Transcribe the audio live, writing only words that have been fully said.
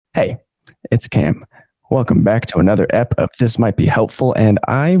Hey, it's Cam. Welcome back to another ep of This Might Be Helpful, and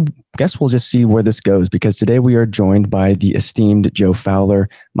I guess we'll just see where this goes because today we are joined by the esteemed Joe Fowler,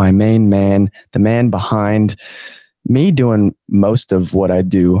 my main man, the man behind me doing most of what I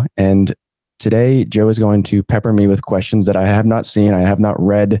do. And today, Joe is going to pepper me with questions that I have not seen, I have not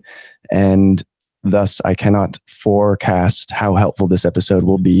read, and thus I cannot forecast how helpful this episode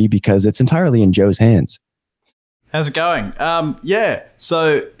will be because it's entirely in Joe's hands. How's it going? Yeah.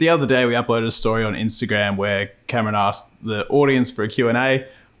 So the other day we uploaded a story on Instagram where Cameron asked the audience for a Q&A.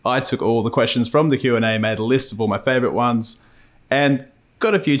 I took all the questions from the Q&A, made a list of all my favorite ones, and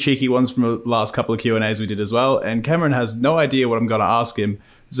got a few cheeky ones from the last couple of Q&As we did as well. And Cameron has no idea what I'm going to ask him.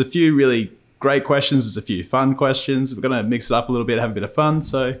 There's a few really great questions. There's a few fun questions. We're going to mix it up a little bit, have a bit of fun.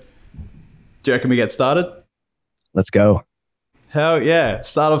 So do you reckon we get started? Let's go. Hell yeah.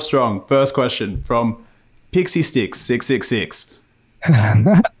 Start off strong. First question from Pixie Sticks 666.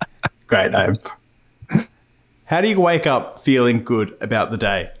 Great name. How do you wake up feeling good about the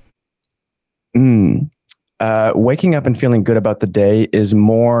day? Waking up and feeling good about the day is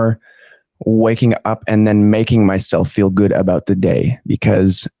more waking up and then making myself feel good about the day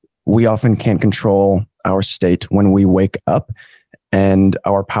because we often can't control our state when we wake up, and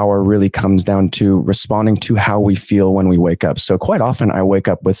our power really comes down to responding to how we feel when we wake up. So quite often I wake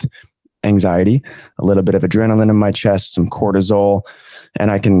up with anxiety, a little bit of adrenaline in my chest, some cortisol. And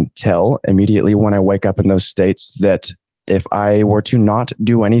I can tell immediately when I wake up in those states that if I were to not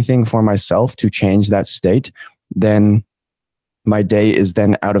do anything for myself to change that state, then my day is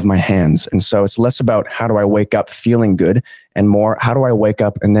then out of my hands. And so it's less about how do I wake up feeling good and more how do I wake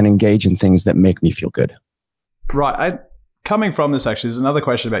up and then engage in things that make me feel good. Right. Coming from this, actually, there's another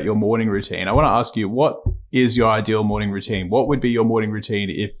question about your morning routine. I want to ask you, what is your ideal morning routine? What would be your morning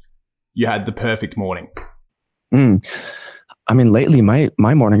routine if you had the perfect morning? I mean, lately my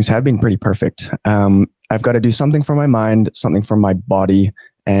mornings have been pretty perfect. I've got to do something for my mind, something for my body,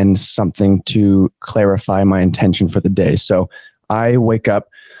 and something to clarify my intention for the day. So I wake up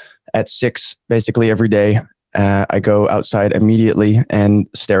at 6 basically every day. I go outside immediately and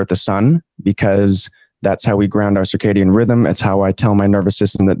stare at the sun because that's how we ground our circadian rhythm. It's how I tell my nervous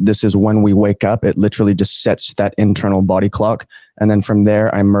system that this is when we wake up. It literally just sets that internal body clock. And then from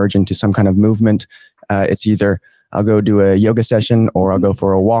there, I merge into some kind of movement. It's either I'll go do a yoga session, or I'll go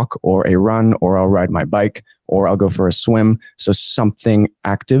for a walk or a run, or I'll ride my bike, or I'll go for a swim. So something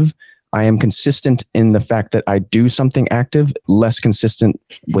active. I am consistent in the fact that I do something active, less consistent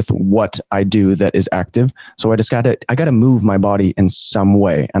with what I do that is active. So I gotta move my body in some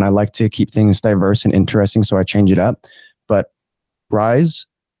way. And I like to keep things diverse and interesting. So I change it up, but rise,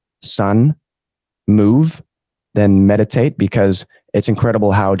 sun, move, then meditate, because it's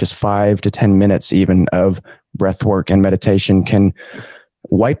incredible how just 5 to 10 minutes even of breath work and meditation can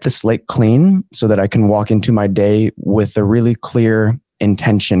wipe the slate clean so that I can walk into my day with a really clear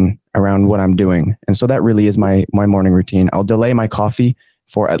intention around what I'm doing. And so that really is my morning routine. I'll delay my coffee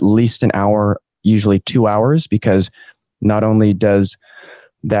for at least an hour, usually 2 hours, because not only does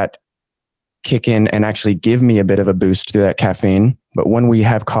that kick in and actually give me a bit of a boost through that caffeine, but when we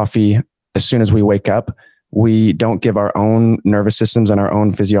have coffee, as soon as we wake up, we don't give our own nervous systems and our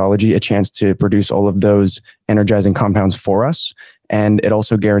own physiology a chance to produce all of those energizing compounds for us. And it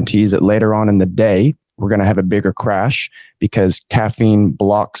also guarantees that later on in the day, we're going to have a bigger crash because caffeine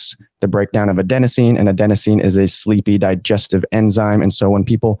blocks the breakdown of adenosine, and adenosine is a sleepy digestive enzyme. And so when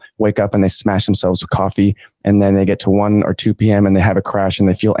people wake up and they smash themselves with coffee and then they get to 1 or 2 p.m. and they have a crash and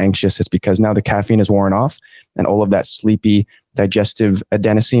they feel anxious, it's because now the caffeine is worn off and all of that sleepy digestive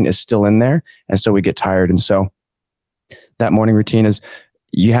adenosine is still in there. And so we get tired. And so that morning routine is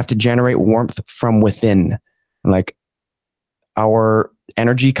you have to generate warmth from within. Like our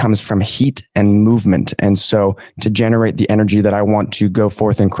energy comes from heat and movement. And so to generate the energy that I want to go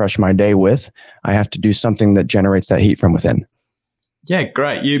forth and crush my day with, I have to do something that generates that heat from within. Yeah,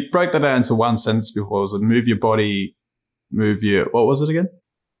 great. You broke that down into one sentence before. It was move your body, what was it again?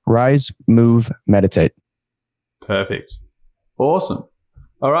 Rise, move, meditate. Perfect. Awesome.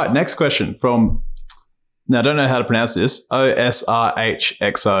 All right, next question from, now I don't know how to pronounce this,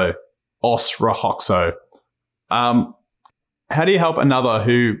 OSRHXO, Osrahoxo. How do you help another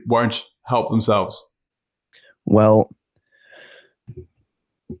who won't help themselves? Well,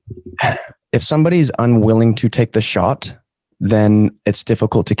 if somebody's unwilling to take the shot, then it's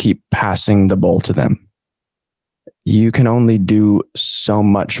difficult to keep passing the ball to them. You can only do so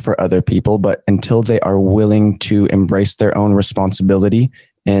much for other people, but until they are willing to embrace their own responsibility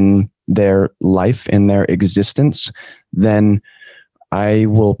in their life, in their existence, then I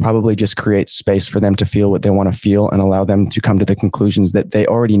will probably just create space for them to feel what they want to feel and allow them to come to the conclusions that they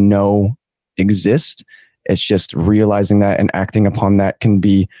already know exist. It's just realizing that and acting upon that can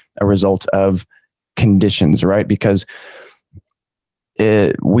be a result of conditions, right? Because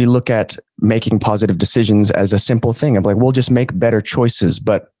we look at making positive decisions as a simple thing of like, we'll just make better choices,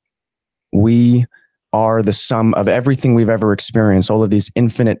 but we are the sum of everything we've ever experienced, all of these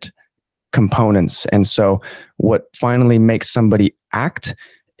infinite components. And so what finally makes somebody act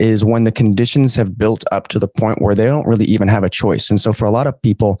is when the conditions have built up to the point where they don't really even have a choice. And so for a lot of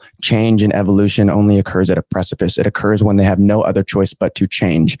people, change and evolution only occurs at a precipice. It occurs when they have no other choice but to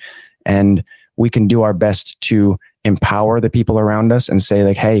change. And we can do our best to empower the people around us and say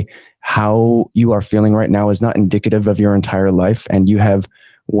like, hey, how you are feeling right now is not indicative of your entire life. And you have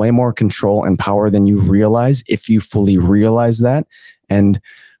way more control and power than you realize if you fully realize that and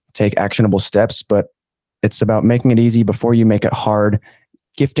take actionable steps. But it's about making it easy before you make it hard,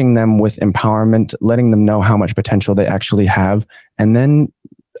 gifting them with empowerment, letting them know how much potential they actually have, and then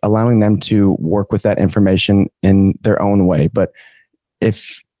allowing them to work with that information in their own way. But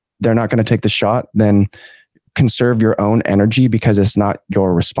if they're not going to take the shot, then conserve your own energy because it's not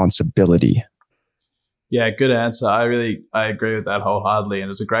your responsibility. Yeah, good answer. I agree with that wholeheartedly.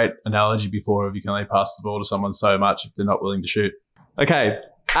 And it's a great analogy before of you can only pass the ball to someone so much if they're not willing to shoot. Okay,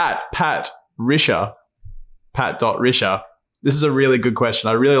 at Pat Risher, Pat.Risher. This is a really good question.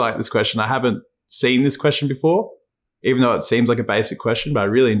 I really like this question. I haven't seen this question before, even though it seems like a basic question, but I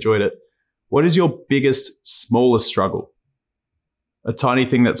really enjoyed it. What is your biggest, smallest struggle? A tiny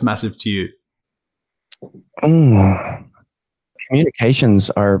thing that's massive to you. Communications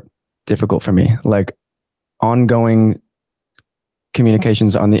are difficult for me. Like ongoing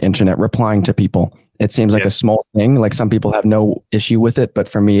communications on the internet, replying to people. It seems like a small thing. Like some people have no issue with it, but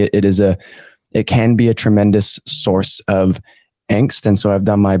for me, it can be a tremendous source of angst. And so I've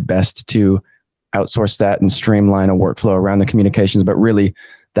done my best to outsource that and streamline a workflow around the communications. But really,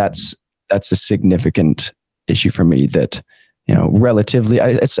 that's a significant issue for me that, relatively,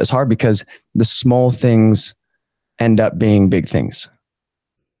 it's hard because the small things end up being big things.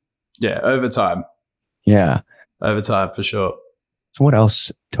 Yeah, over time. Yeah. Over time, for sure. So what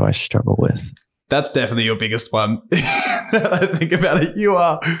else do I struggle with? That's definitely your biggest one. I think about it. You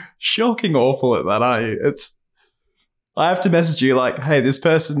are shocking awful at that, aren't you? I have to message you like, hey, this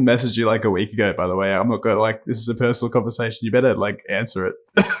person messaged you like a week ago, by the way. I'm not going to this is a personal conversation. You better answer it.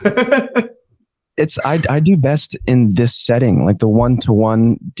 I do best in this setting, like the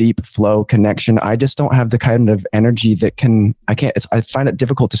one-to-one deep flow connection. I just don't have the kind of energy that I find it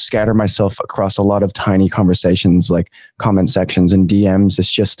difficult to scatter myself across a lot of tiny conversations like comment sections and DMs.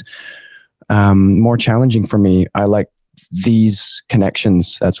 It's just more challenging for me. I like these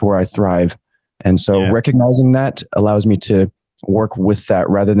connections. That's where I thrive. And so recognizing that allows me to work with that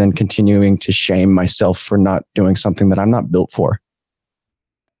rather than continuing to shame myself for not doing something that I'm not built for.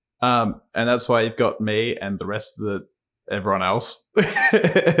 And that's why you've got me and the rest of everyone else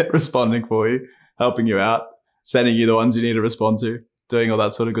responding for you, helping you out, sending you the ones you need to respond to, doing all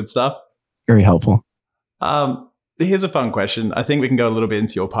that sort of good stuff. Very helpful. Here's a fun question. I think we can go a little bit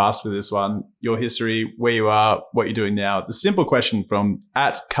into your past with this one, your history, where you are, what you're doing now. The simple question from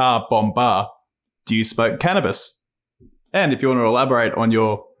 @CarBombar, do you smoke cannabis? And if you want to elaborate on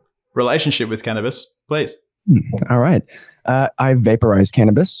your relationship with cannabis, please. All right. I vaporize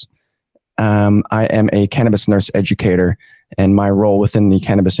cannabis. I am a cannabis nurse educator, and my role within the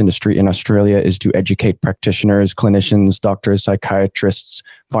cannabis industry in Australia is to educate practitioners, clinicians, doctors, psychiatrists,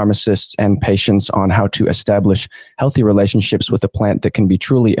 pharmacists, and patients on how to establish healthy relationships with a plant that can be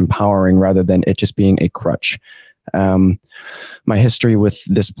truly empowering rather than it just being a crutch. My history with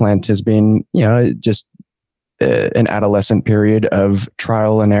this plant has been, just an adolescent period of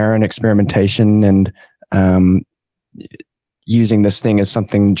trial and error and experimentation and using this thing as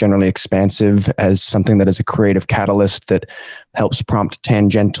something generally expansive, as something that is a creative catalyst that helps prompt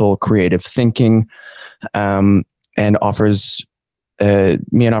tangential creative thinking, and offers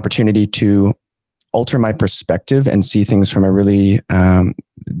me an opportunity to alter my perspective and see things from a really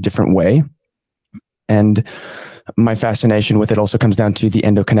different way. And my fascination with it also comes down to the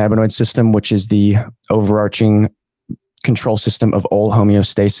endocannabinoid system, which is the overarching control system of all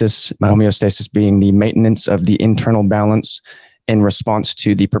homeostasis. Homeostasis being the maintenance of the internal balance in response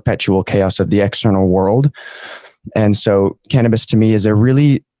to the perpetual chaos of the external world. And so cannabis to me is a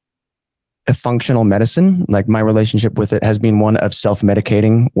functional medicine. Like my relationship with it has been one of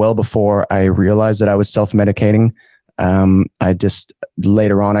self-medicating well before I realized that I was self-medicating.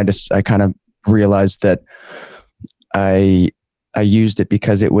 Later on, I kind of realized that I I used it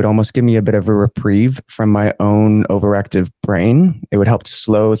because it would almost give me a bit of a reprieve from my own overactive brain. It would help to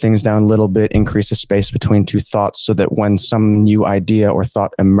slow things down a little bit, increase the space between two thoughts so that when some new idea or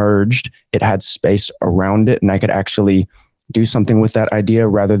thought emerged, it had space around it and I could actually do something with that idea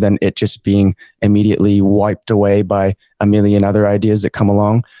rather than it just being immediately wiped away by a million other ideas that come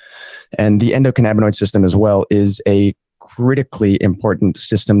along. And the endocannabinoid system as well is a critically important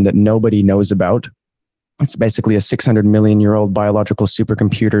system that nobody knows about. It's basically a 600 million year old biological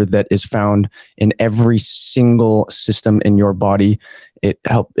supercomputer that is found in every single system in your body. It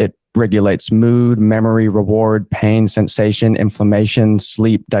regulates mood, memory, reward, pain, sensation, inflammation,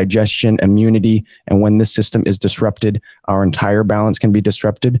 sleep, digestion, immunity. And when this system is disrupted, our entire balance can be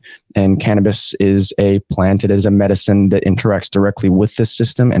disrupted. And cannabis is a plant. It is a medicine that interacts directly with this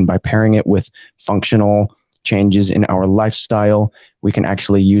system. And by pairing it with functional changes in our lifestyle, we can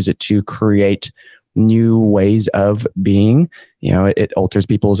actually use it to create new ways of being. It alters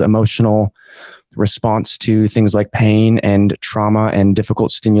people's emotional response to things like pain and trauma and difficult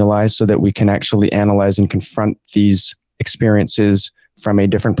stimuli so that we can actually analyze and confront these experiences from a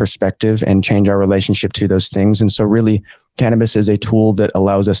different perspective and change our relationship to those things. And so really, cannabis is a tool that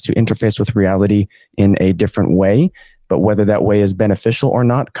allows us to interface with reality in a different way. But whether that way is beneficial or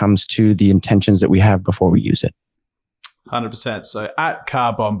not comes to the intentions that we have before we use it. 100%. So at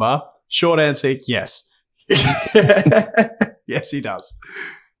Car Bomber, short answer, yes. Yes, he does.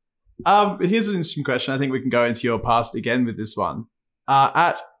 Here's an interesting question. I think we can go into your past again with this one.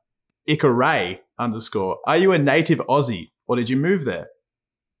 At Ikaray _ are you a native Aussie or did you move there?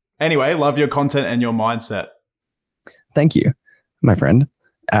 Anyway, love your content and your mindset. Thank you, my friend.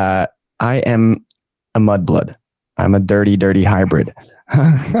 I am a mudblood. I'm a dirty, dirty hybrid.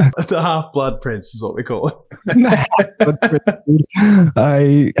 The half-blood prince is what we call it.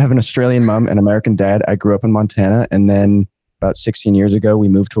 I have an Australian mom and American dad. I grew up in Montana, and then about 16 years ago, we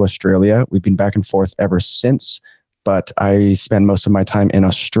moved to Australia. We've been back and forth ever since, but I spend most of my time in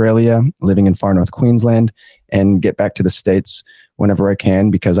Australia, living in far north Queensland, and get back to the States whenever I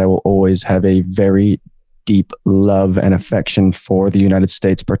can because I will always have a very deep love and affection for the United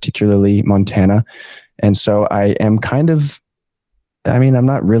States, particularly Montana. And so I am I'm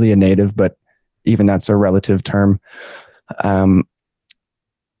not really a native, but even that's a relative term. I'm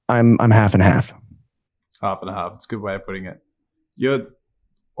half and half. Half and half. It's a good way of putting it. You're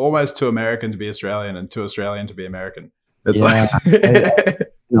almost too American to be Australian and too Australian to be American. It's like a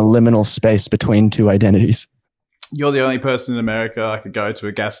liminal space between two identities. You're the only person in America I could go to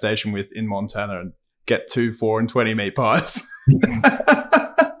a gas station with in Montana and get 2, 4, and 20 meat pies.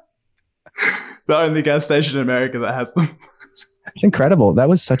 The only gas station in America that has them. It's incredible. That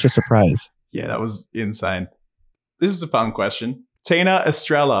was such a surprise. Yeah, that was insane. This is a fun question. Tina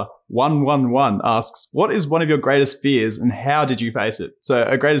Estrella 111 asks, what is one of your greatest fears and how did you face it? So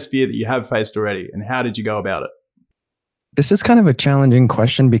a greatest fear that you have faced already and how did you go about it? This is kind of a challenging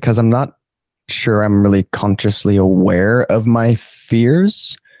question because I'm not sure I'm really consciously aware of my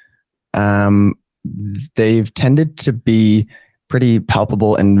fears. They've tended to be pretty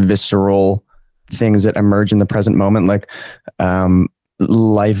palpable and visceral things that emerge in the present moment, like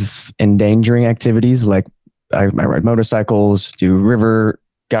life endangering activities. Like I ride motorcycles, do river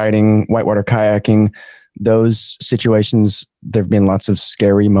guiding, whitewater kayaking. Those situations, there have been lots of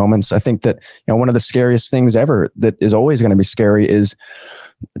scary moments. I think that one of the scariest things ever that is always going to be scary is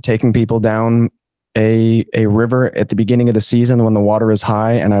taking people down a river at the beginning of the season when the water is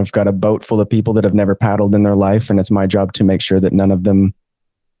high and I've got a boat full of people that have never paddled in their life, and it's my job to make sure that none of them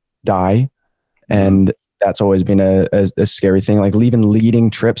die. And that's always been a scary thing, like even leading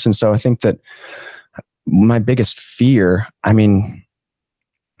trips. And so I think that my biggest fear in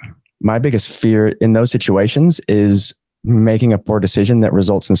those situations is making a poor decision that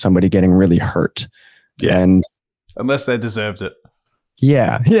results in somebody getting really hurt. Yeah. And unless they deserved it.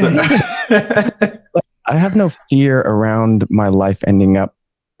 Yeah. I have no fear around my life ending up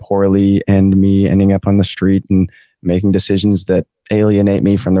poorly and me ending up on the street and making decisions that alienate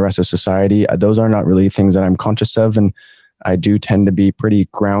me from the rest of society. Those are not really things that I'm conscious of. And I do tend to be pretty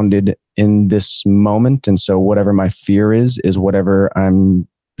grounded in this moment. And so whatever my fear is whatever I'm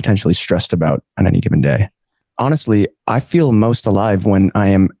potentially stressed about on any given day. Honestly, I feel most alive when I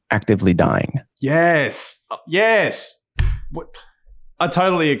am actively dying. Yes. I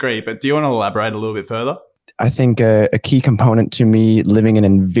totally agree. But do you want to elaborate a little bit further? I think a key component to me living an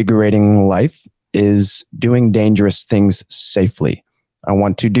invigorating life is doing dangerous things safely. I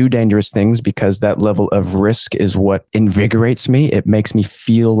want to do dangerous things because that level of risk is what invigorates me. It makes me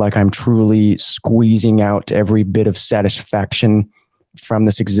feel like I'm truly squeezing out every bit of satisfaction from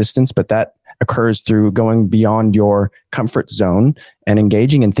this existence. But that occurs through going beyond your comfort zone and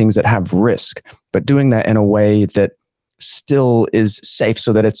engaging in things that have risk, but doing that in a way that still is safe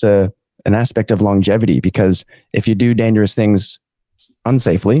so that it's an aspect of longevity. Because if you do dangerous things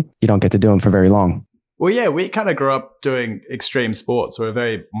unsafely, you don't get to do them for very long. Well, yeah, we kind of grew up doing extreme sports, or a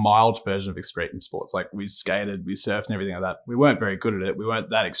very mild version of extreme sports. Like we skated, we surfed and everything like that. We weren't very good at it. We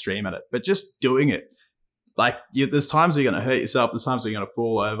weren't that extreme at it, but just doing it. Like there's times where you're going to hurt yourself. There's times where you're going to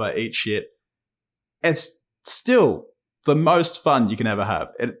fall over, eat shit. It's still the most fun you can ever have.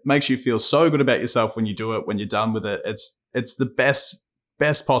 It makes you feel so good about yourself when you do it, when you're done with it. It's the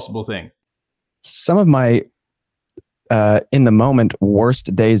best possible thing. Some of my in the moment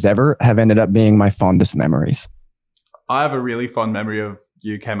worst days ever have ended up being my fondest memories. I have a really fond memory of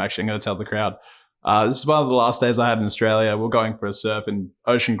you, Cam. Actually, I'm going to tell the crowd. This is one of the last days I had in Australia. We're going for a surf in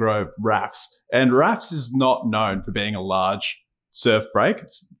Ocean Grove Rafts. And Rafts is not known for being a large surf break.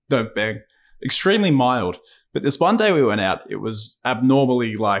 It's known for being extremely mild. But this one day we went out, it was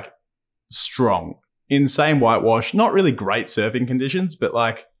abnormally like strong. Insane whitewash. Not really great surfing conditions, but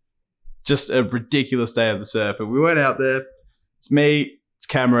like just a ridiculous day of the surf. And we went out there. It's me, it's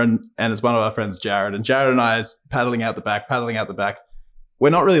Cameron, and it's one of our friends, Jared. And Jared and I is paddling out the back. We're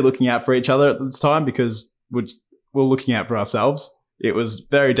not really looking out for each other at this time because we're looking out for ourselves. It was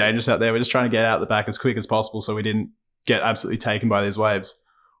very dangerous out there. We're just trying to get out the back as quick as possible so we didn't get absolutely taken by these waves.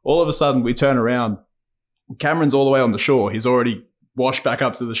 All of a sudden, we turn around. Cameron's all the way on the shore. He's already washed back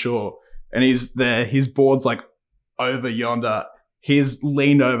up to the shore. And he's there. His board's like over yonder. He's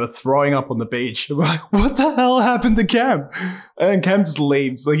leaned over, throwing up on the beach. We're like, what the hell happened to Cam? And then Cam just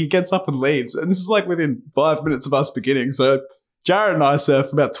leaves. Like, he gets up and leaves. And this is like within 5 minutes of us beginning. So Jared and I surf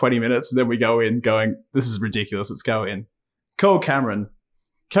for about 20 minutes, and then we go in going, this is ridiculous. Let's go in. Call Cameron.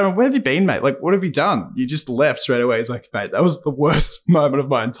 Cameron, where have you been, mate? Like, what have you done? You just left straight away. He's like, mate, that was the worst moment of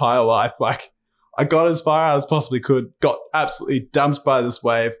my entire life. Like, I got as far out as possibly could, got absolutely dumped by this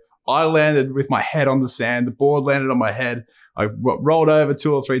wave. I landed with my head on the sand. The board landed on my head. I rolled over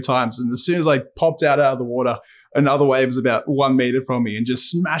 2 or 3 times. And as soon as I popped out of the water, another wave is about 1 meter from me and just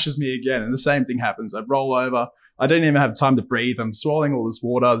smashes me again. And the same thing happens. I roll over. I don't even have time to breathe. I'm swallowing all this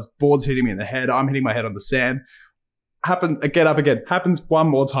water. This board's hitting me in the head. I'm hitting my head on the sand. I get up again. Happens one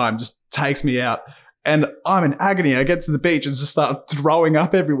more time. Just takes me out. And I'm in agony. I get to the beach and just start throwing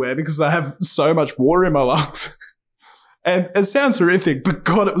up everywhere because I have so much water in my lungs. And it sounds horrific, but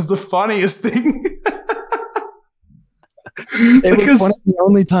God, it was the funniest thing. It was one of the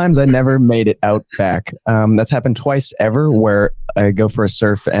only times I never made it out back. That's happened twice ever where I go for a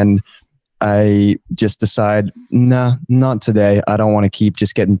surf and I just decide, nah, not today. I don't want to keep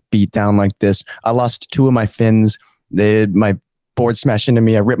just getting beat down like this. I lost 2 of my fins. My board smashed into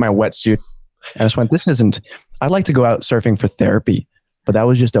me. I ripped my wetsuit. And I just went, I'd like to go out surfing for therapy, but that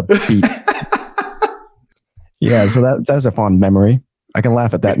was just a beat. Yeah, so that's a fond memory. I can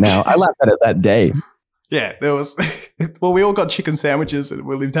laugh at that now. I laughed at it that day. Yeah, there was. Well, we all got chicken sandwiches and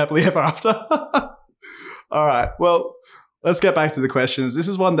we lived happily ever after. All right. Well, let's get back to the questions. This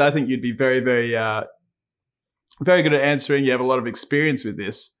is one that I think you'd be very, very, very good at answering. You have a lot of experience with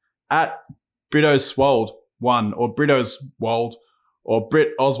this. At Britoswold1 or Britoswold or Brit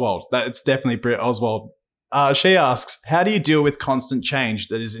Oswald. It's definitely Brit Oswald. She asks, how do you deal with constant change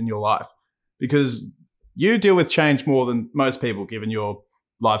that is in your life? Because you deal with change more than most people, given your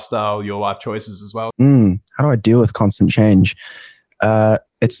lifestyle, your life choices as well. How do I deal with constant change?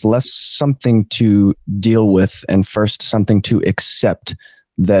 It's less something to deal with and first something to accept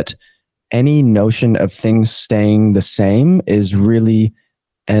that any notion of things staying the same is really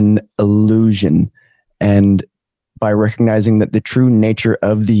an illusion. And by recognizing that the true nature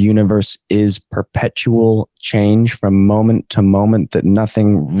of the universe is perpetual change from moment to moment, that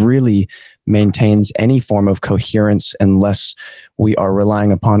nothing really maintains any form of coherence unless we are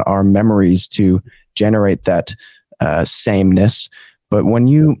relying upon our memories to generate that sameness. But when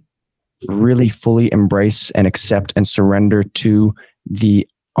you really fully embrace and accept and surrender to the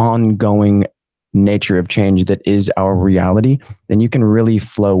ongoing nature of change that is our reality, then you can really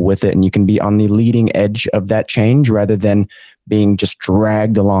flow with it and you can be on the leading edge of that change rather than being just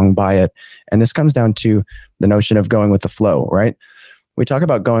dragged along by it. And this comes down to the notion of going with the flow, right? We talk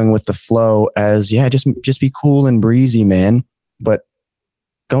about going with the flow as, yeah, just be cool and breezy, man. But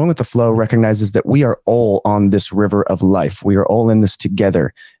going with the flow recognizes that we are all on this river of life. We are all in this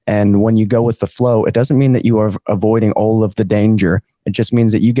together. And when you go with the flow, it doesn't mean that you are avoiding all of the danger. It just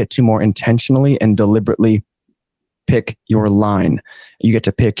means that you get to more intentionally and deliberately pick your line. You get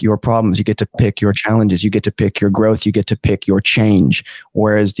to pick your problems. You get to pick your challenges. You get to pick your growth. You get to pick your change.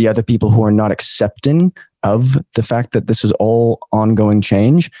 Whereas the other people who are not accepting of the fact that this is all ongoing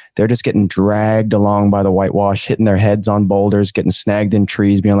change. They're just getting dragged along by the whitewash, hitting their heads on boulders, getting snagged in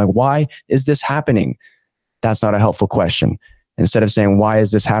trees, being like, why is this happening? That's not a helpful question. Instead of saying, why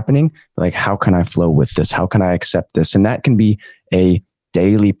is this happening? Like, how can I flow with this? How can I accept this? And that can be a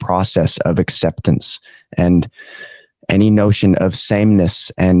daily process of acceptance. And any notion of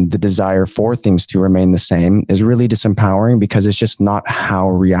sameness and the desire for things to remain the same is really disempowering, because it's just not how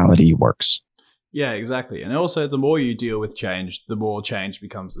reality works. Yeah, exactly. And also, the more you deal with change, the more change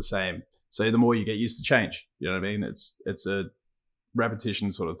becomes the same. So the more you get used to change, you know what I mean? It's a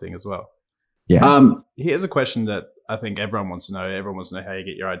repetition sort of thing as well. Yeah. Here's a question that I think everyone wants to know. Everyone wants to know how you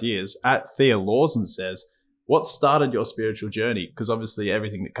get your ideas. At Thea Lawson says, what started your spiritual journey? Because obviously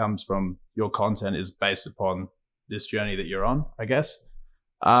everything that comes from your content is based upon this journey that you're on, I guess.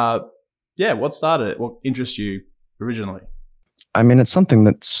 What started it? What interests you originally? I mean, it's something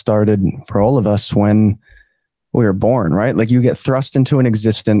that started for all of us when we were born, right? Like, you get thrust into an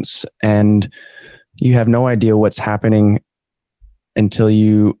existence and you have no idea what's happening until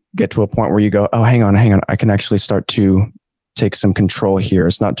you get to a point where you go, oh, hang on. I can actually start to take some control here.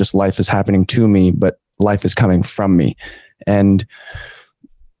 It's not just life is happening to me, but life is coming from me. And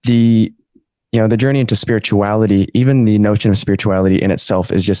the journey into spirituality, even the notion of spirituality in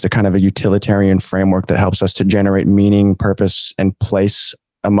itself, is just a kind of a utilitarian framework that helps us to generate meaning, purpose, and place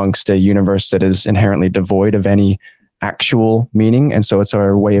amongst a universe that is inherently devoid of any actual meaning. And so it's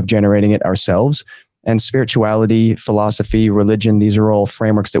our way of generating it ourselves. And spirituality, philosophy, religion, these are all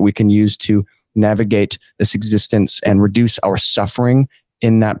frameworks that we can use to navigate this existence and reduce our suffering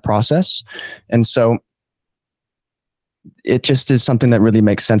in that process. And so it just is something that really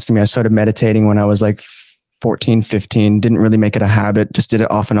makes sense to me. I started meditating when I was like 14, 15, didn't really make it a habit, just did it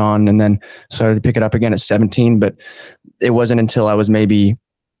off and on, and then started to pick it up again at 17. But it wasn't until I was maybe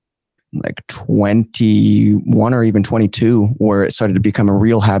like 21 or even 22 where it started to become a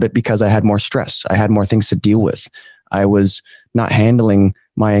real habit, because I had more stress. I had more things to deal with. I was not handling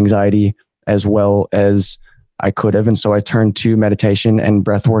my anxiety as well as I could have. And so I turned to meditation and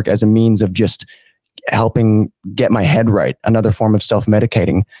breath work as a means of just helping get my head right, another form of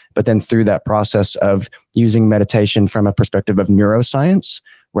self-medicating. But then through that process of using meditation from a perspective of neuroscience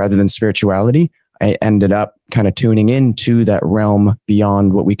rather than spirituality, I ended up kind of tuning into that realm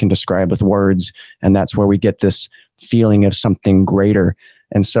beyond what we can describe with words. And that's where we get this feeling of something greater.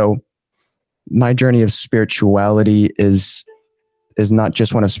 And so my journey of spirituality is not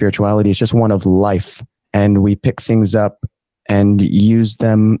just one of spirituality, it's just one of life. And we pick things up and use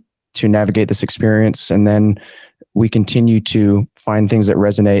them to navigate this experience. And then we continue to find things that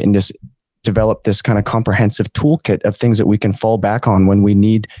resonate and just develop this kind of comprehensive toolkit of things that we can fall back on when we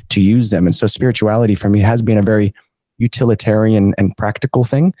need to use them. And so spirituality for me has been a very utilitarian and practical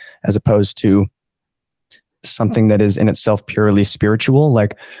thing, as opposed to something that is in itself purely spiritual.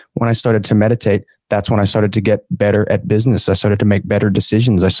 Like, when I started to meditate, that's when I started to get better at business. I started to make better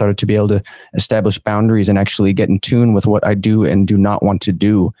decisions. I started to be able to establish boundaries and actually get in tune with what I do and do not want to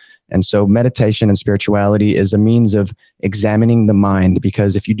do. And so meditation and spirituality is a means of examining the mind,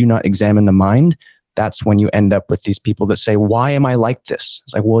 because if you do not examine the mind, that's when you end up with these people that say, why am I like this?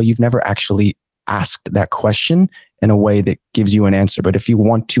 It's like, well, you've never actually asked that question in a way that gives you an answer. But if you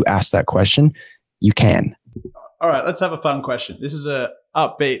want to ask that question, you can. All right, let's have a fun question. This is a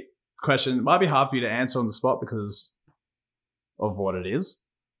upbeat question. It might be hard for you to answer on the spot because of what it is.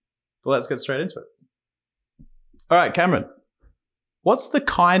 But let's get straight into it. All right, Cameron. What's the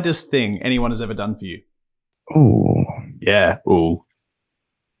kindest thing anyone has ever done for you? Ooh. Yeah. Ooh.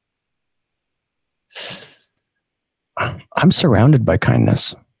 I'm surrounded by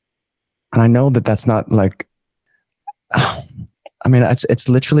kindness. And I know that that's not like, I mean, it's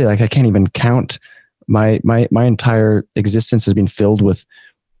literally like I can't even count. My entire existence has been filled with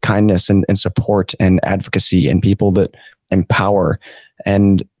kindness and support and advocacy and people that empower.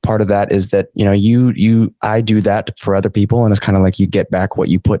 And part of that is that, I do that for other people, and it's kind of like you get back what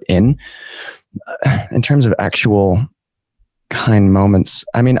you put in. In terms of actual kind moments,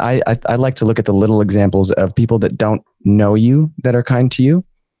 I mean, I like to look at the little examples of people that don't know you that are kind to you.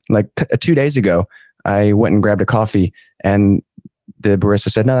 Like 2 days ago, I went and grabbed a coffee, and the barista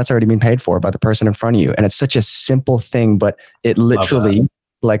said, no, that's already been paid for by the person in front of you. And it's such a simple thing, but it literally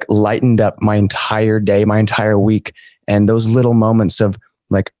like lightened up my entire day, my entire week. And those little moments of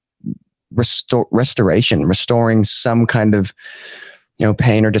like restoring some kind of,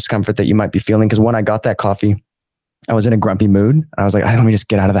 pain or discomfort that you might be feeling. Because when I got that coffee, I was in a grumpy mood. I was like, let me just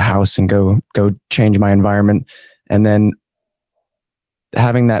get out of the house and go change my environment. And then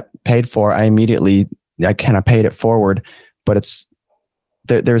having that paid for, I kind of paid it forward. But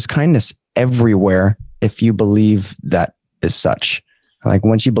there's kindness everywhere. if you believe that is such. Like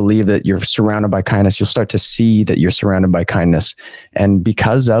once you believe that you're surrounded by kindness, you'll start to see that you're surrounded by kindness. And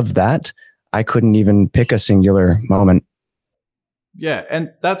because of that, I couldn't even pick a singular moment. Yeah,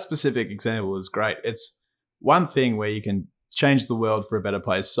 and that specific example is great. It's one thing where you can change the world for a better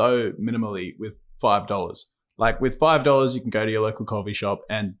place so minimally with $5. Like with $5, you can go to your local coffee shop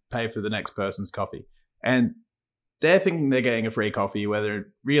and pay for the next person's coffee. And they're thinking they're getting a free coffee,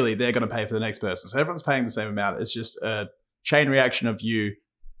 whether really they're going to pay for the next person. So everyone's paying the same amount. It's just a chain reaction of you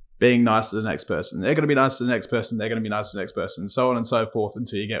being nice to the next person. They're going to be nice to the next person. They're going to be nice to the next person, and so on and so forth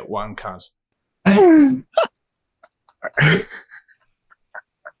until you get one cunt.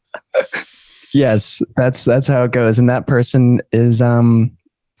 Yes, that's how it goes. And that person is,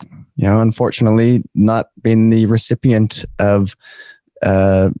 unfortunately not being the recipient of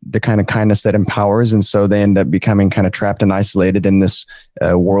the kind of kindness that empowers. And so they end up becoming kind of trapped and isolated in this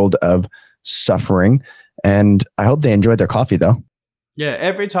world of suffering. And I hope they enjoyed their coffee though. Yeah,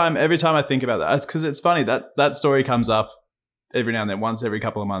 every time I think about that, because it's funny that story comes up every now and then, once every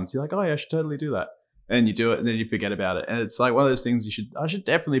couple of months. You're like, oh yeah, I should totally do that. And you do it and then you forget about it. And it's like one of those things I should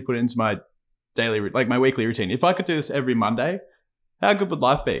definitely put into my daily, like my weekly routine. If I could do this every Monday, how good would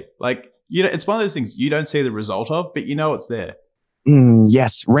life be? Like, it's one of those things you don't see the result of, but you know it's there.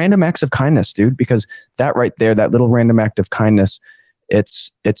 Yes. Random acts of kindness, dude, because that right there, that little random act of kindness,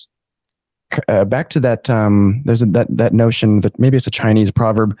 it's back to that. There's that notion that maybe it's a Chinese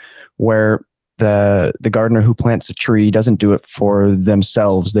proverb where the gardener who plants a tree doesn't do it for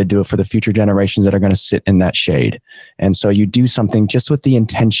themselves. They do it for the future generations that are going to sit in that shade. And so you do something just with the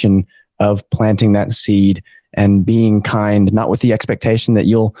intention of planting that seed and being kind, not with the expectation that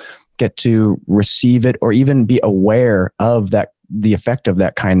you'll get to receive it or even be aware of the effect of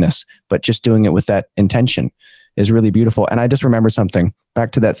that kindness, but just doing it with that intention is really beautiful. And I just remember something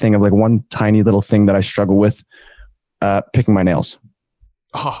back to that thing of like one tiny little thing that I struggle with, picking my nails.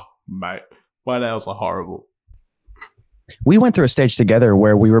 Oh, mate, my nails are horrible. We went through a stage together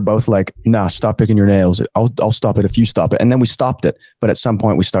where we were both like, nah, stop picking your nails. I'll stop it if you stop it. And then we stopped it. But at some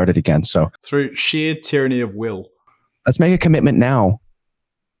point we started again. So through sheer tyranny of will. Let's make a commitment now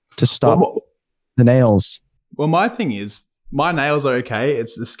to stop the nails. Well, my thing is, my nails are okay.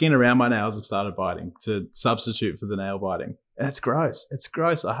 It's the skin around my nails have started biting to substitute for the nail biting. And it's gross. It's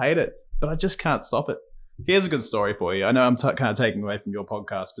gross. I hate it. But I just can't stop it. Here's a good story for you. I know I'm kind of taking away from your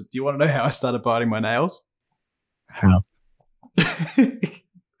podcast, but do you want to know how I started biting my nails? How?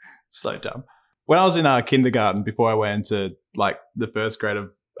 So dumb. When I was in kindergarten, before I went into like the first grade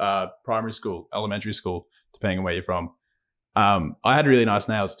of primary school, elementary school, depending on where you're from, I had really nice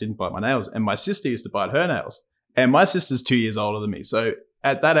nails, didn't bite my nails. And my sister used to bite her nails. And my sister's 2 years older than me. So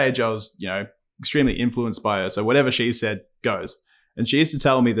at that age, I was, extremely influenced by her. So whatever she said goes. And she used to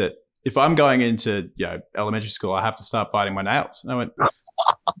tell me that if I'm going into, elementary school, I have to start biting my nails. And I went,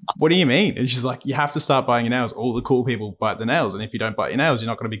 what do you mean? And she's like, you have to start biting your nails. All the cool people bite their nails. And if you don't bite your nails, you're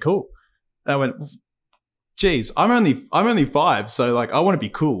not going to be cool. And I went, geez, I'm only 5. So like, I want to be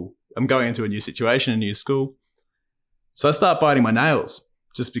cool. I'm going into a new situation, a new school. So I start biting my nails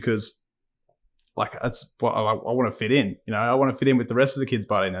just because like that's what I want to fit in. I want to fit in with the rest of the kids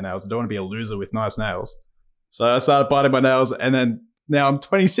biting their nails. I don't want to be a loser with nice nails. So I started biting my nails and then now I'm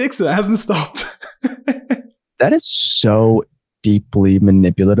 26 and it hasn't stopped. That is so deeply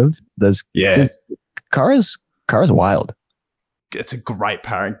manipulative. Cara's wild. It's a great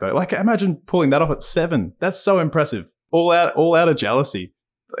prank though. Like imagine pulling that off at 7. That's so impressive. All out of jealousy.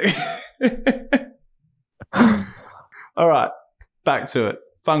 All right, back to it.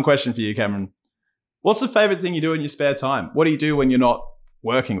 Fun question for you, Cameron. What's the favorite thing you do in your spare time? What do you do when you're not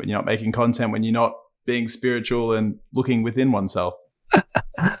working, when you're not making content, when you're not being spiritual and looking within oneself?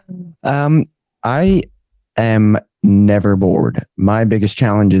 I am never bored. My biggest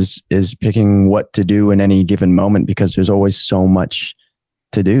challenge is picking what to do in any given moment because there's always so much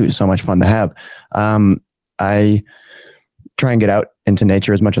to do, so much fun to have. I try and get out into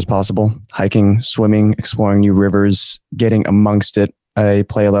nature as much as possible, hiking, swimming, exploring new rivers, getting amongst it. I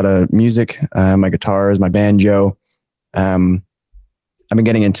play a lot of music, my guitars, my banjo. I've been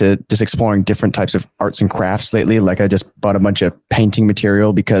getting into just exploring different types of arts and crafts lately. Like I just bought a bunch of painting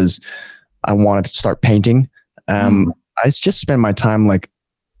material because I wanted to start painting. I just spend my time like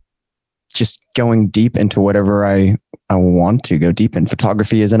just going deep into whatever I want to go deep in.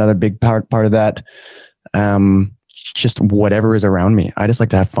 Photography is another big part of that. Just whatever is around me. I just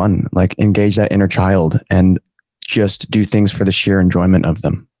like to have fun, like engage that inner child and just do things for the sheer enjoyment of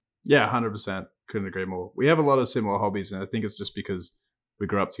them. Yeah, 100%. Couldn't agree more. We have a lot of similar hobbies, and I think it's just because we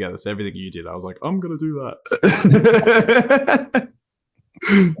grew up together. So everything you did, I was like, I'm going to do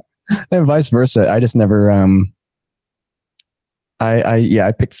that. And vice versa. I just never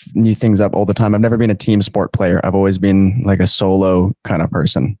I pick new things up all the time. I've never been a team sport player. I've always been like a solo kind of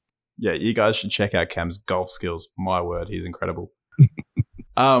person. Yeah, you guys should check out Cam's golf skills. My word, he's incredible.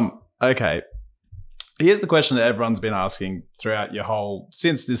 Okay. Here's the question that everyone's been asking throughout your whole,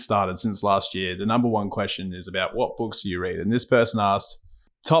 since this started, since last year. The number one question is about what books do you read? And this person asked,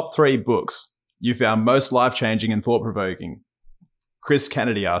 top 3 books you found most life-changing and thought-provoking. Chris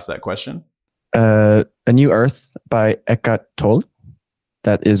Kennedy asked that question. A New Earth by Eckhart Tolle.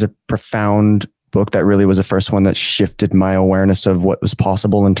 That is a profound book that really was the first one that shifted my awareness of what was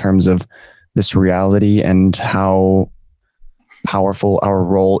possible in terms of this reality and how powerful our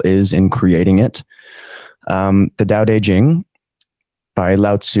role is in creating it. The Tao Te Ching by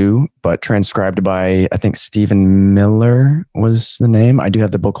Lao Tzu, but transcribed by, I think, Stephen Miller was the name. I do have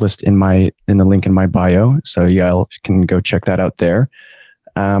the book list in the link in my bio. So you can go check that out there.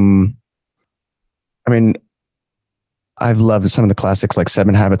 I mean, I've loved some of the classics like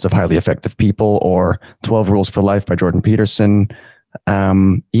 7 Habits of Highly Effective People or 12 Rules for Life by Jordan Peterson.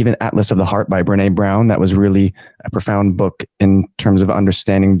 Even Atlas of the Heart by Brene Brown. That was really a profound book in terms of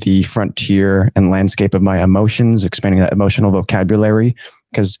understanding the frontier and landscape of my emotions, expanding that emotional vocabulary.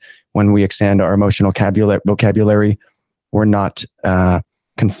 Because when we expand our emotional vocabulary, we're not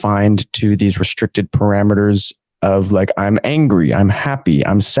confined to these restricted parameters of like, I'm angry, I'm happy,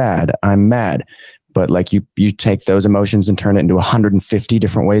 I'm sad, I'm mad. But like you take those emotions and turn it into 150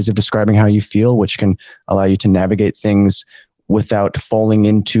 different ways of describing how you feel, which can allow you to navigate things without falling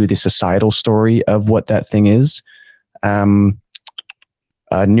into the societal story of what that thing is. Neurodharma.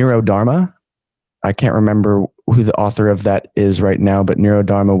 I can't remember who the author of that is right now, but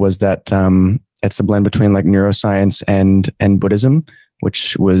Neurodharma was that it's a blend between like neuroscience and Buddhism,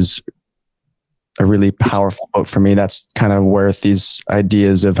 which was a really powerful book for me. That's kind of where these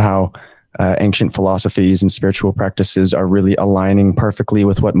ideas of how ancient philosophies and spiritual practices are really aligning perfectly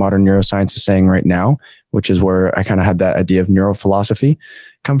with what modern neuroscience is saying right now, which is where I kind of had that idea of neurophilosophy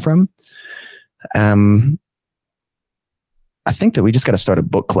come from. I think that we just got to start a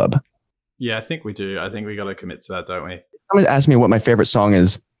book club. Yeah, I think we do. I think we got to commit to that, don't we? Someone asked me what my favorite song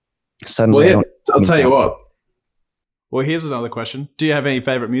is. Suddenly, well, I'll tell you what. Well, here's another question. Do you have any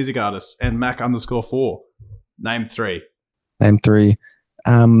favorite music artists? And Mac_4. Name 3. Name 3.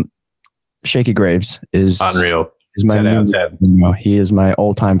 Shaky Graves is unreal. Is my 10 out of 10. He is my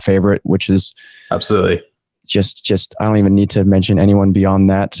all-time favorite, which is absolutely just I don't even need to mention anyone beyond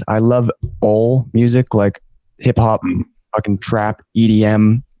that. I love all music, like hip hop, fucking trap,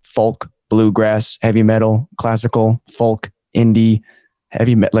 EDM, folk, bluegrass, heavy metal, classical, folk, indie,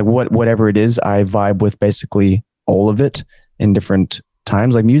 heavy metal, like whatever it is. I vibe with basically all of it in different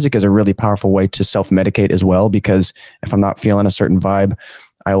times. Like music is a really powerful way to self-medicate as well, because if I'm not feeling a certain vibe,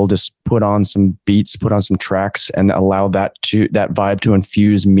 I will just put on some beats, put on some tracks, and allow that vibe to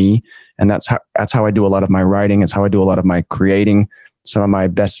infuse me. And that's how I do a lot of my writing. It's how I do a lot of my creating. Some of my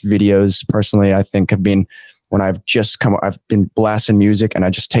best videos, personally, I think have been when I've been blasting music, and I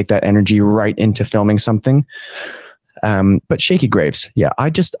just take that energy right into filming something. But Shaky Graves, yeah,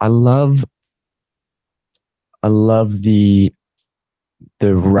 I love the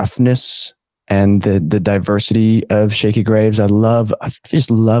roughness and the diversity of Shaky Graves. I just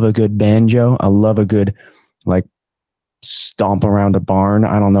love a good banjo. I love a good like stomp around a barn.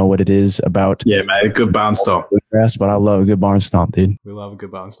 I don't know what it is about. Yeah, man, a good barn stomp. But I love a good barn stomp, dude. We love a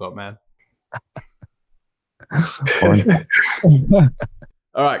good barn stomp, man.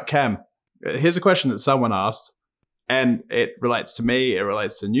 All right, Cam. Here's a question that someone asked, and it relates to me. It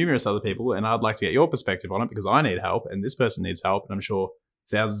relates to numerous other people, and I'd like to get your perspective on it because I need help, and this person needs help, and I'm sure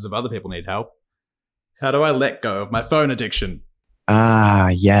thousands of other people need help. How do I let go of my phone addiction?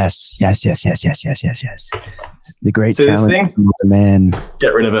 Yes. The great challenge of the man.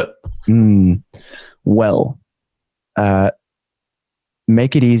 Get rid of it. Well,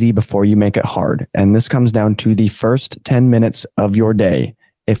 make it easy before you make it hard. And this comes down to the first 10 minutes of your day.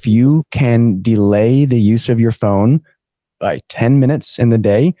 If you can delay the use of your phone by 10 minutes in the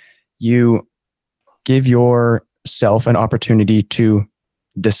day, you give yourself an opportunity to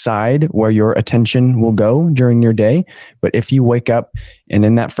decide where your attention will go during your day. But if you wake up and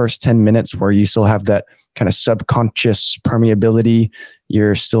in that first 10 minutes where you still have that kind of subconscious permeability,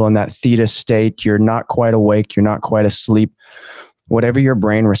 you're still in that theta state, you're not quite awake, you're not quite asleep, whatever your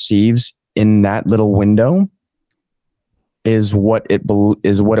brain receives in that little window is what it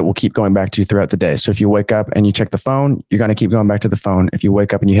will keep going back to throughout the day. So if you wake up and you check the phone, you're going to keep going back to the phone. If you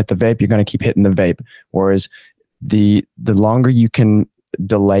wake up and you hit the vape, you're going to keep hitting the vape. Whereas the longer you can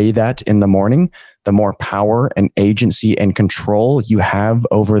delay that in the morning, the more power and agency and control you have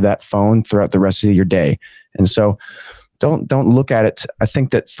over that phone throughout the rest of your day. And so don't look at it. I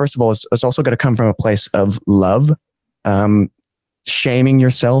think that first of all, it's also got to come from a place of love. Shaming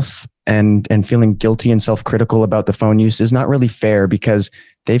yourself and feeling guilty and self-critical about the phone use is not really fair, because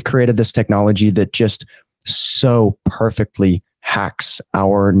they've created this technology that just so perfectly hacks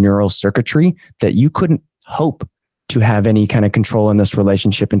our neural circuitry that you couldn't hope to have any kind of control in this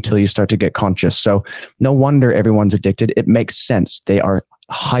relationship until you start to get conscious. So no wonder everyone's addicted. It makes sense. They are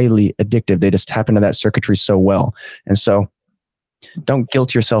highly addictive. They just tap into that circuitry so well. And so don't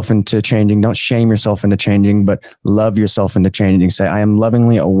guilt yourself into changing. Don't shame yourself into changing, but love yourself into changing. Say, I am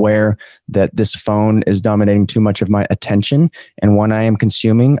lovingly aware that this phone is dominating too much of my attention. And when I am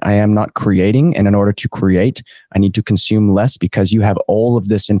consuming, I am not creating. And in order to create, I need to consume less, because you have all of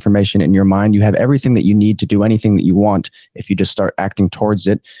this information in your mind. You have everything that you need to do anything that you want if you just start acting towards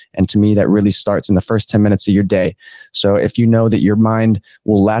it. And to me, that really starts in the first 10 minutes of your day. So if you know that your mind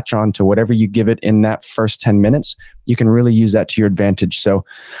will latch on to whatever you give it in that first 10 minutes, you can really use that to your advantage. So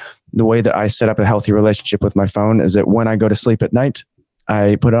the way that I set up a healthy relationship with my phone is that when I go to sleep at night,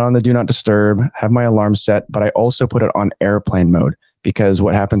 I put it on the do not disturb, have my alarm set, but I also put it on airplane mode, because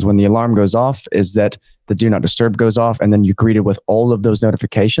what happens when the alarm goes off is that the do not disturb goes off, and then you're greeted with all of those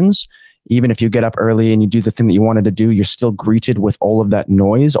notifications. Even if you get up early and you do the thing that you wanted to do, you're still greeted with all of that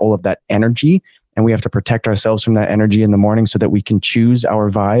noise, all of that energy. And we have to protect ourselves from that energy in the morning so that we can choose our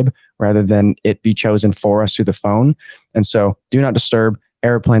vibe rather than it be chosen for us through the phone. And so do not disturb,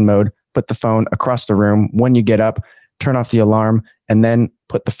 airplane mode, put the phone across the room. When you get up, turn off the alarm, and then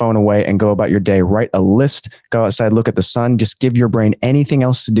put the phone away and go about your day. Write a list, go outside, look at the sun, just give your brain anything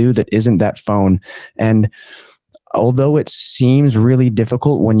else to do that isn't that phone. And although it seems really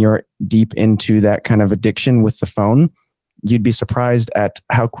difficult when you're deep into that kind of addiction with the phone, you'd be surprised at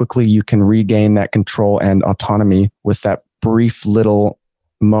how quickly you can regain that control and autonomy with that brief little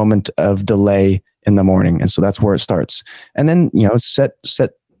moment of delay in the morning. And so that's where it starts. And then,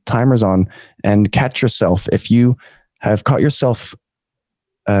 set timers on and catch yourself. If you have caught yourself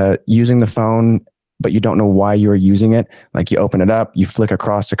using the phone, but you don't know why you're using it, like you open it up, you flick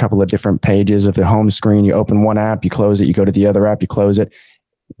across a couple of different pages of the home screen, you open one app, you close it, you go to the other app, you close it.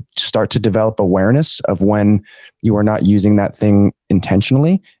 Start to develop awareness of when you are not using that thing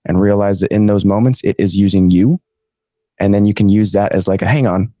intentionally, and realize that in those moments it is using you. And then you can use that as like hang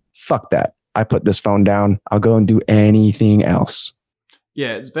on, fuck that. I put this phone down. I'll go and do anything else.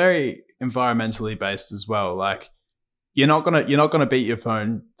 Yeah, it's very environmentally based as well. Like you're not gonna beat your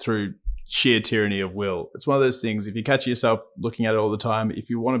phone through sheer tyranny of will. It's one of those things. If you catch yourself looking at it all the time, if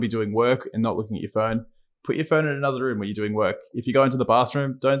you want to be doing work and not looking at your phone, put your phone in another room where you're doing work. If you go into the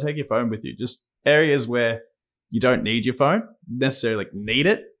bathroom, don't take your phone with you. Just areas where you don't need your phone, necessarily like need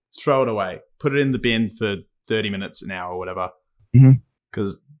it, throw it away. Put it in the bin for 30 minutes, an hour, or whatever.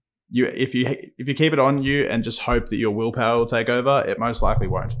 Because if you keep it on you and just hope that your willpower will take over, it most likely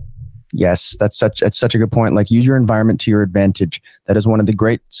won't. Yes, it's such a good point. Like, use your environment to your advantage. That is one of the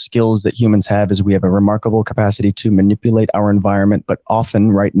great skills that humans have, is we have a remarkable capacity to manipulate our environment, but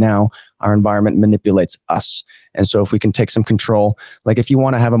often right now our environment manipulates us. And so if we can take some control, like if you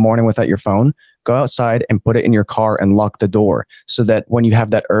want to have a morning without your phone, go outside and put it in your car and lock the door, so that when you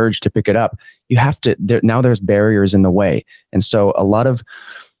have that urge to pick it up, you have to, now there's barriers in the way. And so a lot of,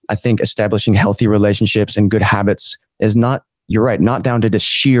 I think, establishing healthy relationships and good habits is not, you're right, not down to just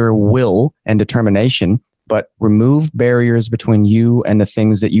sheer will and determination, but remove barriers between you and the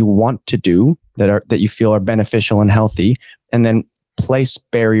things that you want to do that you feel are beneficial and healthy, and then place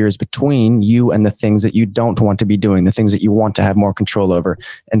barriers between you and the things that you don't want to be doing, the things that you want to have more control over.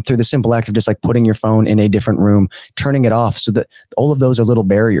 And through the simple act of just like putting your phone in a different room, turning it off, so that all of those are little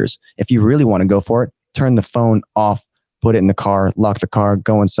barriers. If you really want to go for it, turn the phone off, put it in the car, lock the car,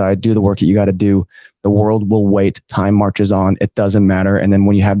 go inside, do the work that you got to do. The world will wait. Time marches on. It doesn't matter. And then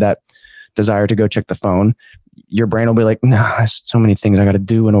when you have that desire to go check the phone, your brain will be like, nah, there's so many things I got to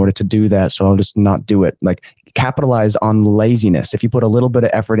do in order to do that, so I'll just not do it. Like, capitalize on laziness. If you put a little bit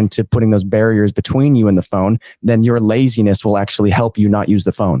of effort into putting those barriers between you and the phone, then your laziness will actually help you not use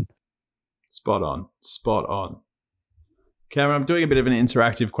the phone. Spot on. Cameron, I'm doing a bit of an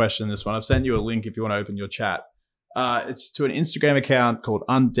interactive question in this one. I've sent you a link if you want to open your chat. It's to an Instagram account called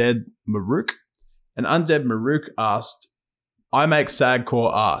Undead Maruk. And Undead Maruk asked, I make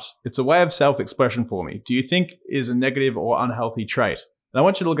sadcore art. It's a way of self-expression for me. Do you think is a negative or unhealthy trait? And I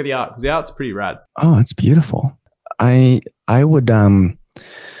want you to look at the art, because the art's pretty rad. Oh, it's beautiful. I would, I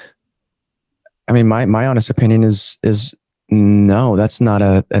mean, my honest opinion is no, that's not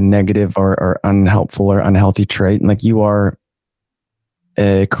a negative or unhelpful or unhealthy trait. Like, you are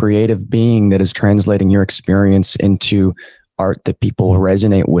a creative being that is translating your experience into art that people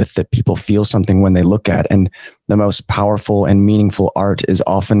resonate with, that people feel something when they look at. And the most powerful and meaningful art is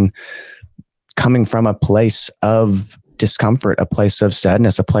often coming from a place of discomfort, a place of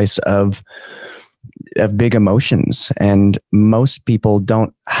sadness, a place of big emotions. And most people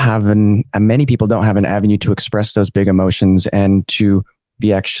don't have many people don't have an avenue to express those big emotions and to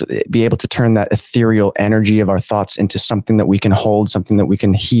be able to turn that ethereal energy of our thoughts into something that we can hold, something that we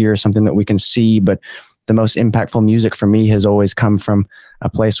can hear, something that we can see. But the most impactful music for me has always come from a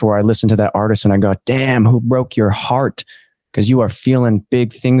place where I listen to that artist and I go, damn, who broke your heart? Because you are feeling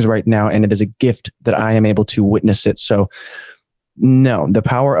big things right now. And it is a gift that I am able to witness it. So no, the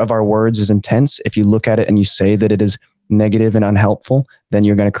power of our words is intense. If you look at it and you say that it is negative and unhelpful, then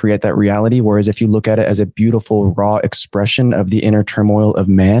you're going to create that reality. Whereas if you look at it as a beautiful, raw expression of the inner turmoil of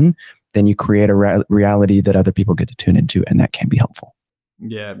man, then you create a reality that other people get to tune into, and that can be helpful.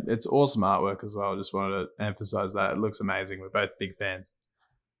 Yeah, it's awesome artwork as well. I just wanted to emphasize that. It looks amazing. We're both big fans.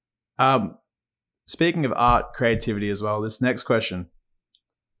 Speaking of art, creativity as well, this next question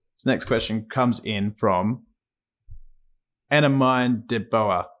comes in from Anamine de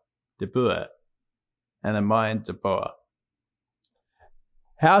Boa. Anamine de Boa.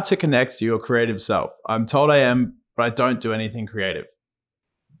 How to connect to your creative self? I'm told I am, but I don't do anything creative.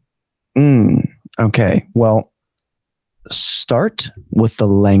 Okay. Well, start with the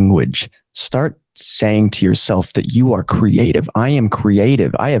language. Start saying to yourself that you are creative. I am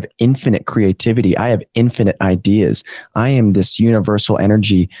creative. I have infinite creativity. I have infinite ideas. I am this universal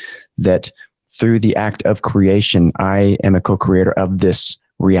energy that through the act of creation, I am a co-creator of this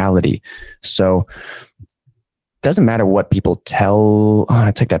reality. So it doesn't matter what people tell.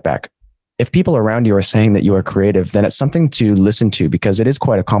 I take that back. If people around you are saying that you are creative, then it's something to listen to, because it is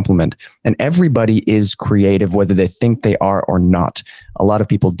quite a compliment. And everybody is creative, whether they think they are or not. A lot of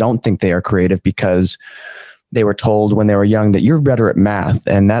people don't think they are creative because they were told when they were young that you're better at math.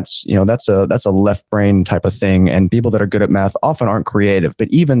 And that's a left brain type of thing. And people that are good at math often aren't creative. But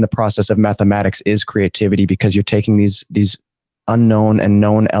even the process of mathematics is creativity, because you're taking these unknown and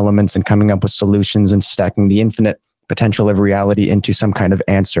known elements and coming up with solutions and stacking the infinite potential of reality into some kind of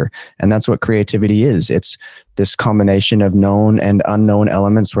answer. And that's what creativity is. It's this combination of known and unknown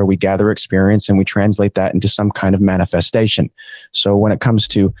elements where we gather experience and we translate that into some kind of manifestation. So when it comes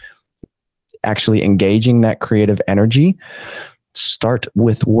to actually engaging that creative energy, start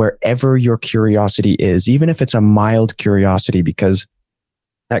with wherever your curiosity is, even if it's a mild curiosity, because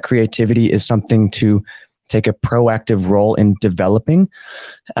that creativity is something to take a proactive role in developing.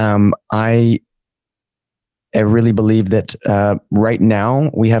 I really believe that right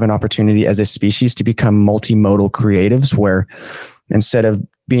now we have an opportunity as a species to become multimodal creatives, where instead of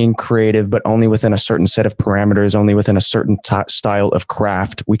being creative, but only within a certain set of parameters, only within a certain style of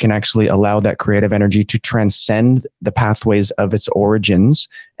craft, we can actually allow that creative energy to transcend the pathways of its origins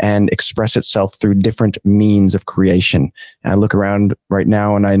and express itself through different means of creation. And I look around right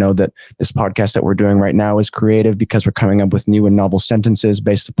now and I know that this podcast that we're doing right now is creative because we're coming up with new and novel sentences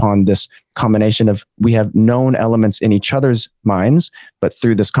based upon this combination of, we have known elements in each other's minds, but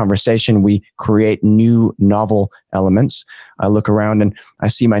through this conversation, we create new novel elements. I look around and I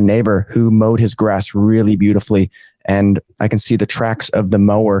see my neighbor who mowed his grass really beautifully, and I can see the tracks of the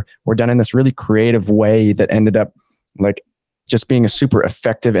mower were done in this really creative way that ended up like just being a super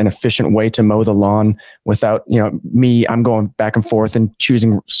effective and efficient way to mow the lawn without, I'm going back and forth and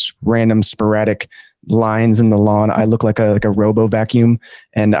choosing random sporadic lines in the lawn. I look like a robo vacuum,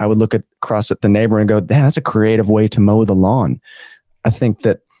 and I would look across at the neighbor and go, that's a creative way to mow the lawn. I think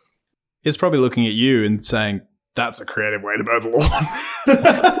that he's probably looking at you and saying, that's a creative way to mow the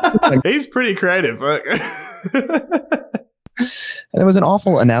lawn. He's pretty creative. And it was an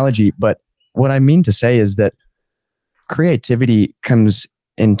awful analogy, but what I mean to say is that creativity comes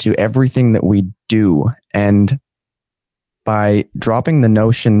into everything that we do. And by dropping the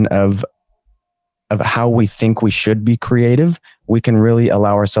notion of how we think we should be creative, we can really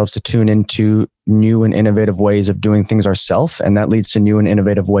allow ourselves to tune into new and innovative ways of doing things ourselves. And that leads to new and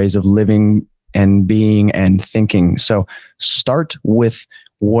innovative ways of living and being and thinking. So start with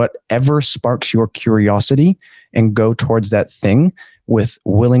whatever sparks your curiosity and go towards that thing with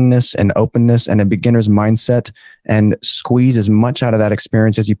willingness and openness and a beginner's mindset, and squeeze as much out of that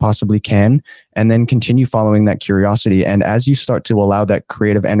experience as you possibly can, and then continue following that curiosity. And as you start to allow that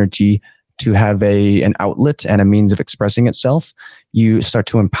creative energy to have an outlet and a means of expressing itself, you start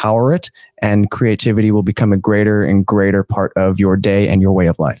to empower it, and creativity will become a greater and greater part of your day and your way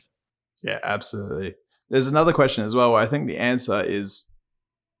of life. Yeah, absolutely. There's another question as well where I think the answer is,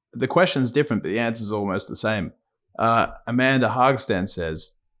 the question's different, but the answer is almost the same. Amanda Hargsten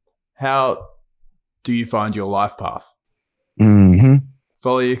says, how do you find your life path? Mm-hmm.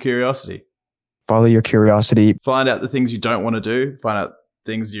 Follow your curiosity. Follow your curiosity. Find out the things you don't want to do. Find out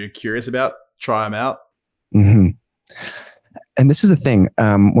things you're curious about. Try them out. Mm-hmm. And this is the thing,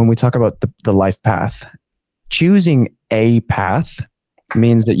 when we talk about the life path, choosing a path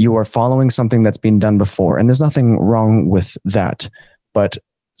means that you are following something that's been done before. And there's nothing wrong with that. But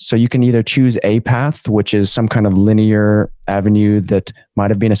so you can either choose a path, which is some kind of linear avenue that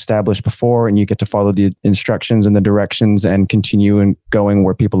might have been established before, and you get to follow the instructions and the directions and continue and going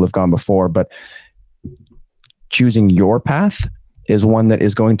where people have gone before. But choosing your path is one that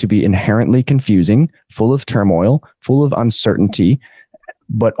is going to be inherently confusing, full of turmoil, full of uncertainty,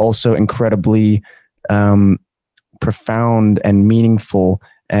 but also incredibly profound and meaningful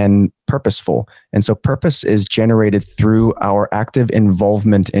and purposeful. And so purpose is generated through our active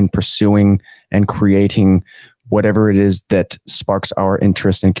involvement in pursuing and creating whatever it is that sparks our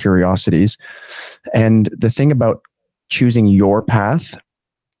interests and curiosities. And the thing about choosing your path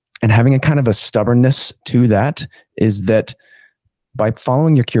and having a kind of a stubbornness to that is that by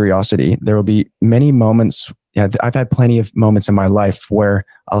following your curiosity, there will be many moments. Yeah, I've had plenty of moments in my life where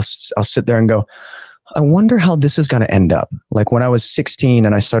I'll sit there and go, I wonder how this is going to end up. Like when I was 16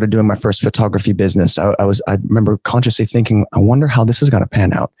 and I started doing my first photography business, I remember consciously thinking, I wonder how this is going to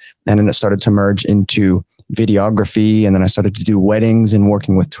pan out. And then it started to merge into videography. And then I started to do weddings and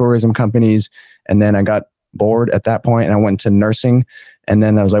working with tourism companies. And then I got bored at that point and I went to nursing. And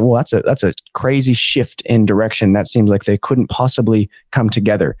then I was like, well, that's a crazy shift in direction. That seems like they couldn't possibly come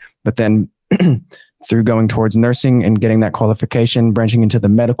together. But then through going towards nursing and getting that qualification, branching into the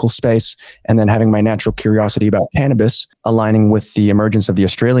medical space, and then having my natural curiosity about cannabis aligning with the emergence of the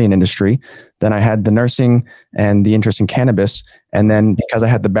Australian industry, then I had the nursing and the interest in cannabis. And then because I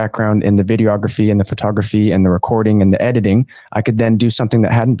had the background in the videography and the photography and the recording and the editing, I could then do something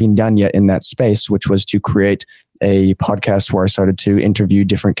that hadn't been done yet in that space, which was to create a podcast where I started to interview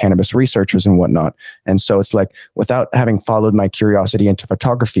different cannabis researchers and whatnot. And so it's like, without having followed my curiosity into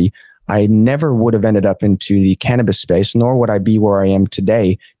photography, I never would have ended up into the cannabis space, nor would I be where I am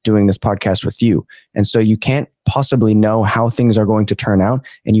today doing this podcast with you. And so you can't possibly know how things are going to turn out,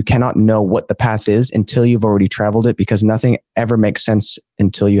 and you cannot know what the path is until you've already traveled it, because nothing ever makes sense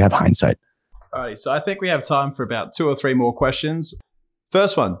until you have hindsight. All right, so I think we have time for about 2 or 3 more questions.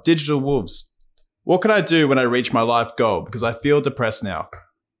 First one, Digital Wolves. What can I do when I reach my life goal? Because I feel depressed now.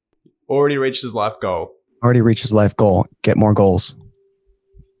 Already reached his life goal. Already reached his life goal. Get more goals.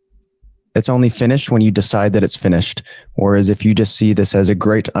 It's only finished when you decide that it's finished. Whereas if you just see this as a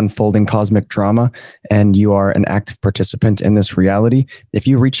great unfolding cosmic drama and you are an active participant in this reality, if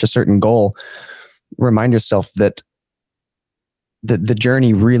you reach a certain goal, remind yourself that the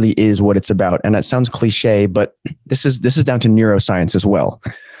journey really is what it's about. And that sounds cliche, but this is down to neuroscience as well.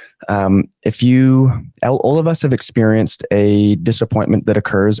 All of us have experienced a disappointment that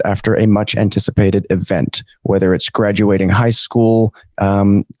occurs after a much anticipated event, whether it's graduating high school,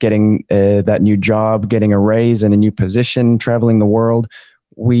 getting that new job, getting a raise in a new position, traveling the world.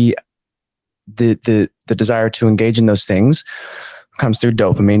 The desire to engage in those things comes through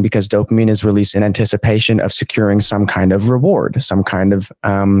dopamine, because dopamine is released in anticipation of securing some kind of reward, some kind of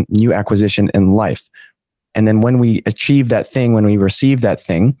new acquisition in life. And then when we achieve that thing, when we receive that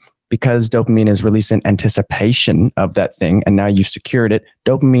thing, because dopamine is released in anticipation of that thing, and now you've secured it,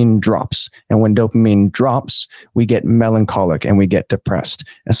 dopamine drops. And when dopamine drops, we get melancholic and we get depressed.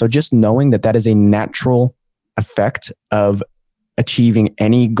 And so just knowing that that is a natural effect of achieving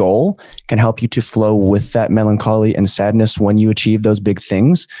any goal can help you to flow with that melancholy and sadness when you achieve those big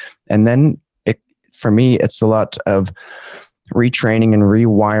things. And then for me, it's a lot of retraining and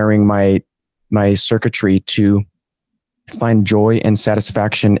rewiring my circuitry to find joy and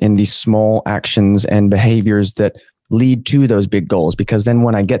satisfaction in these small actions and behaviors that lead to those big goals. Because then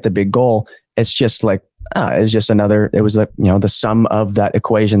when I get the big goal, it's just like, it was like, the sum of that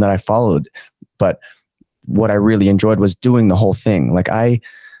equation that I followed. But what I really enjoyed was doing the whole thing. Like I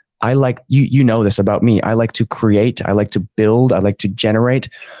like, you know this about me. I like to create. I like to build. I like to generate.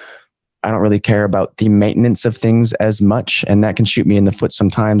 I don't really care about the maintenance of things as much. And that can shoot me in the foot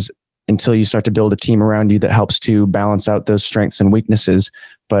sometimes, until you start to build a team around you that helps to balance out those strengths and weaknesses.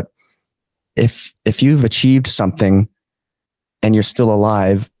 But if you've achieved something and you're still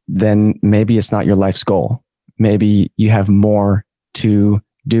alive, then maybe it's not your life's goal. Maybe you have more to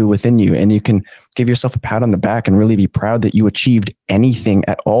do within you, and you can give yourself a pat on the back and really be proud that you achieved anything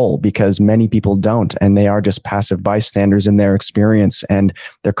at all, because many people don't, and they are just passive bystanders in their experience, and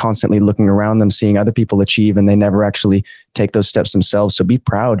they're constantly looking around them, seeing other people achieve, and they never actually take those steps themselves. So be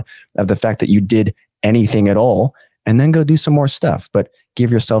proud of the fact that you did anything at all, and then go do some more stuff. But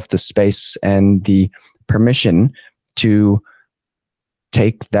give yourself the space and the permission to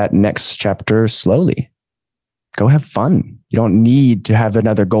take that next chapter slowly. Go have fun. You don't need to have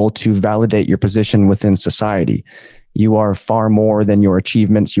another goal to validate your position within society. You are far more than your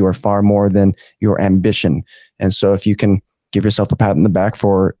achievements. You are far more than your ambition. And so if you can give yourself a pat on the back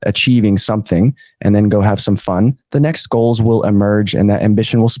for achieving something and then go have some fun, the next goals will emerge and that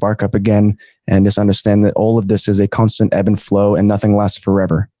ambition will spark up again. And just understand that all of this is a constant ebb and flow and nothing lasts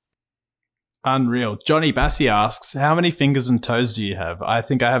forever. Unreal. Johnny Bassi asks, how many fingers and toes do you have? I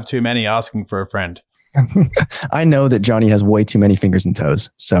think I have too many, asking for a friend. I know that Johnny has way too many fingers and toes,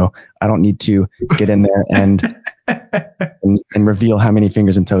 so I don't need to get in there and reveal how many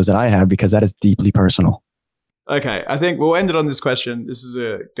fingers and toes that I have, because that is deeply personal. Okay, I think we'll end it on this question. This is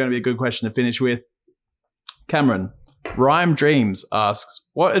going to be a good question to finish with. Cameron, Rhyme Dreams asks,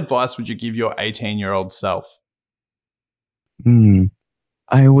 what advice would you give your 18-year-old self?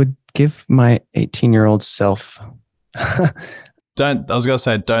 I would give my 18-year-old self... Don't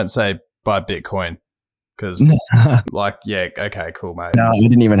say buy Bitcoin. Because, okay, cool, mate. No, I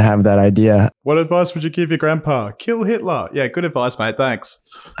didn't even have that idea. What advice would you give your grandpa? Kill Hitler. Yeah, good advice, mate. Thanks.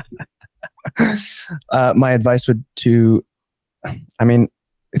 My advice would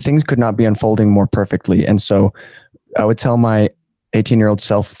things could not be unfolding more perfectly. And so I would tell my 18-year-old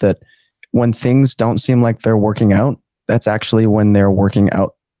self that when things don't seem like they're working out, that's actually when they're working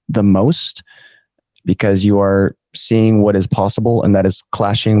out the most, because you are seeing what is possible, and that is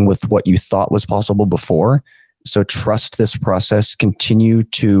clashing with what you thought was possible before. So trust this process, continue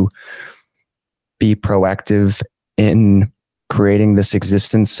to be proactive in creating this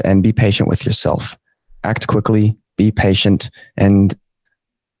existence, and be patient with yourself. Act quickly, be patient, and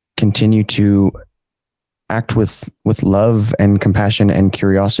continue to act with love and compassion and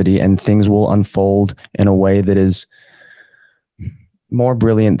curiosity, and things will unfold in a way that is more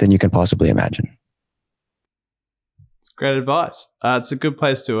brilliant than you can possibly imagine. Great advice. It's a good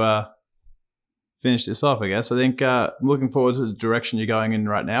place to finish this off, I guess. I think I'm looking forward to the direction you're going in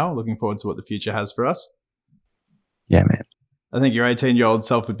right now. Looking forward to what the future has for us. Yeah, man. I think your 18-year-old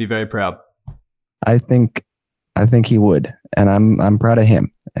self would be very proud. I think he would, and I'm proud of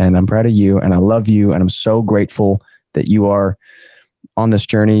him, and I'm proud of you, and I love you, and I'm so grateful that you are on this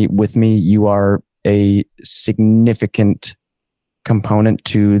journey with me. You are a significant component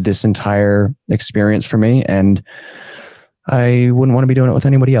to this entire experience for me, and I wouldn't want to be doing it with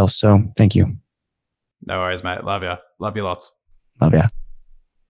anybody else. So thank you. No worries, mate. Love you. Love you lots. Love ya.